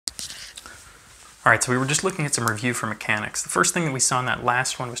All right, so we were just looking at some review for mechanics. The first thing that we saw in that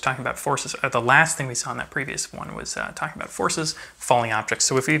last one was talking about forces. The last thing we saw in that previous one was talking about forces, falling objects.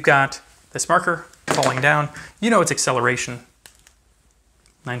 So if we've got this marker falling down, you know its acceleration,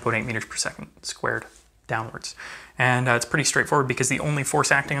 9.8 meters per second squared downwards. And it's pretty straightforward because the only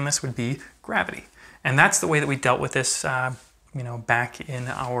force acting on this would be gravity. And that's the way that we dealt with this back in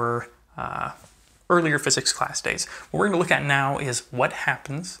our earlier physics class days. What we're going to look at now is what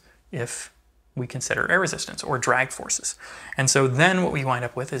happens if we consider air resistance or drag forces. And so then what we wind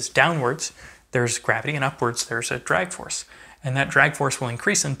up with is downwards there's gravity and upwards there's a drag force. And that drag force will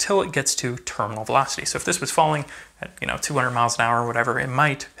increase until it gets to terminal velocity. So if this was falling at 200 miles an hour or whatever, it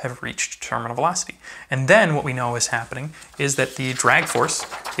might have reached terminal velocity. And then what we know is happening is that the drag force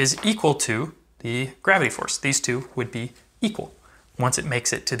is equal to the gravity force. These two would be equal once it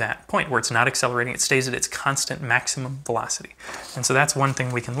makes it to that point where it's not accelerating, it stays at its constant maximum velocity. And so that's one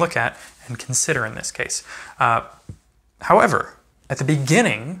thing we can look at and consider in this case. However, at the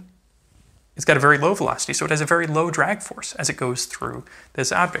beginning, it's got a very low velocity, so it has a very low drag force as it goes through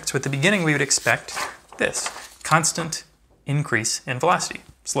this object. So at the beginning, we would expect this constant increase in velocity.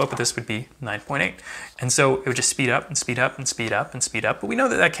 Slope of this would be 9.8. And so it would just speed up and speed up and speed up and speed up. But we know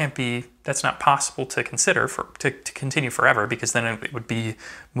that that's not possible to consider to continue forever, because then it would be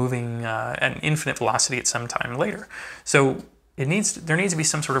moving at an infinite velocity at some time later. So there needs to be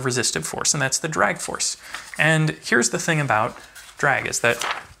some sort of resistive force, and that's the drag force. And here's the thing about drag, is that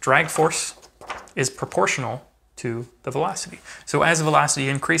drag force is proportional to the velocity. So as the velocity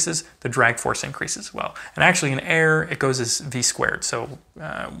increases, the drag force increases as well. And actually in air, it goes as v squared. So,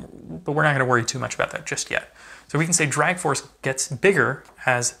 but we're not going to worry too much about that just yet. So we can say drag force gets bigger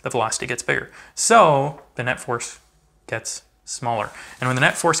as the velocity gets bigger. So the net force gets smaller. And when the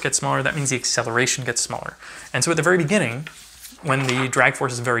net force gets smaller, that means the acceleration gets smaller. And so at the very beginning, when the drag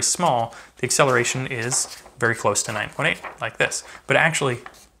force is very small, the acceleration is very close to 9.8, like this. But actually,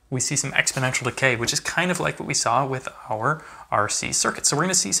 we see some exponential decay, which is kind of like what we saw with our RC circuits. So we're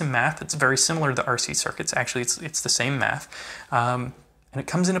going to see some math that's very similar to the RC circuits. Actually, it's the same math. And it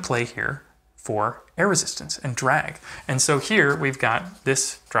comes into play here for air resistance and drag. And so here we've got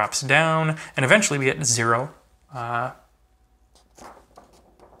this drops down, and eventually we get zero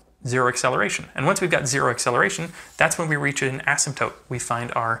acceleration. And once we've got zero acceleration, that's when we reach an asymptote. We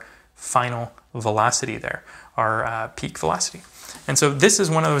find our final velocity there, our peak velocity. And so this is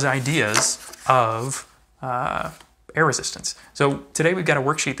one of those ideas of air resistance. So today we've got a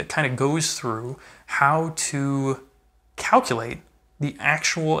worksheet that kind of goes through how to calculate the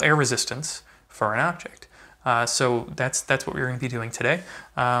actual air resistance for an object. So that's what we're going to be doing today.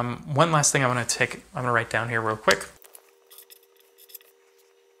 One last thing I'm going to write down here real quick.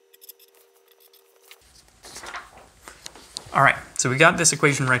 All right, so we got this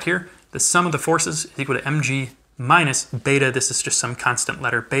equation right here. The sum of the forces is equal to mg minus beta. This is just some constant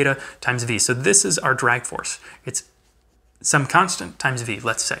letter, beta times v. So this is our drag force. It's some constant times v,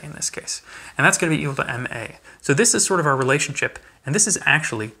 let's say in this case. And that's going to be equal to ma. So this is sort of our relationship, and this is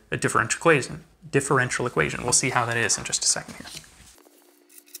actually a differential equation. We'll see how that is in just a second here.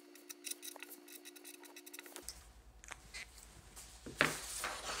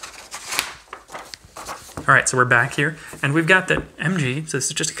 All right, so we're back here, and we've got that mg, so this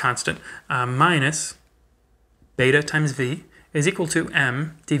is just a constant, minus beta times v is equal to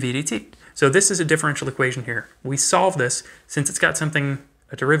m dv dt. So this is a differential equation here. We solve this since it's got a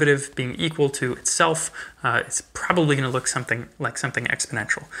derivative being equal to itself. It's probably going to look something like something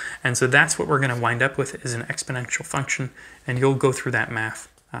exponential. And so that's what we're going to wind up with, is an exponential function, and you'll go through that math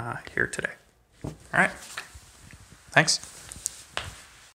here today. All right, thanks.